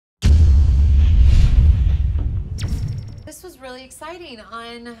this was really exciting.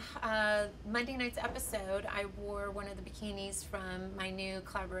 On Monday night's episode, I wore one of the bikinis from my new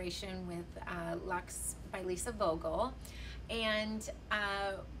collaboration with Luxe by Lisa Vogel. And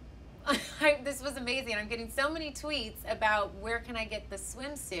this was amazing. I'm getting so many tweets about where can I get the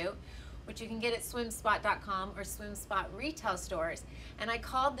swimsuit, which you can get at swimspot.com or swimspot retail stores. And I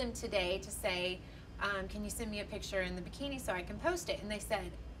called them today to say, can you send me a picture in the bikini so I can post it? And they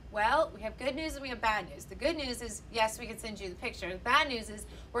said, well, we have good news and we have bad news. The good news is, yes, we can send you the picture. The bad news is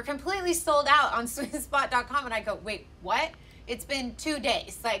we're completely sold out on swimspot.com. And I go, wait, what? It's been 2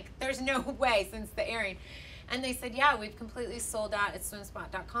 days. Like, there's no way since the airing. And they said, yeah, we've completely sold out at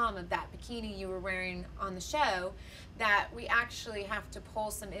swimspot.com of that bikini you were wearing on the show, that we actually have to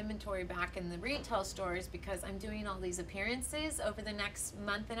pull some inventory back in the retail stores because I'm doing all these appearances over the next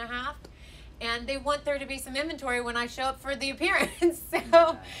month and a half. And they want there to be some inventory when I show up for the appearance.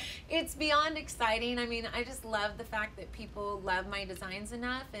 So it's beyond exciting. I mean, I just love the fact that people love my designs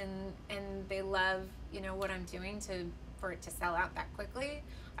enough and they love, you know, what I'm doing for it to sell out that quickly.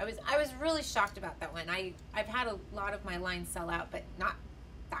 I was really shocked about that one. I've had a lot of my lines sell out, but not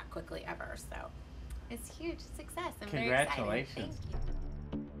that quickly ever. So it's huge success. I'm very excited. Congratulations. Thank you.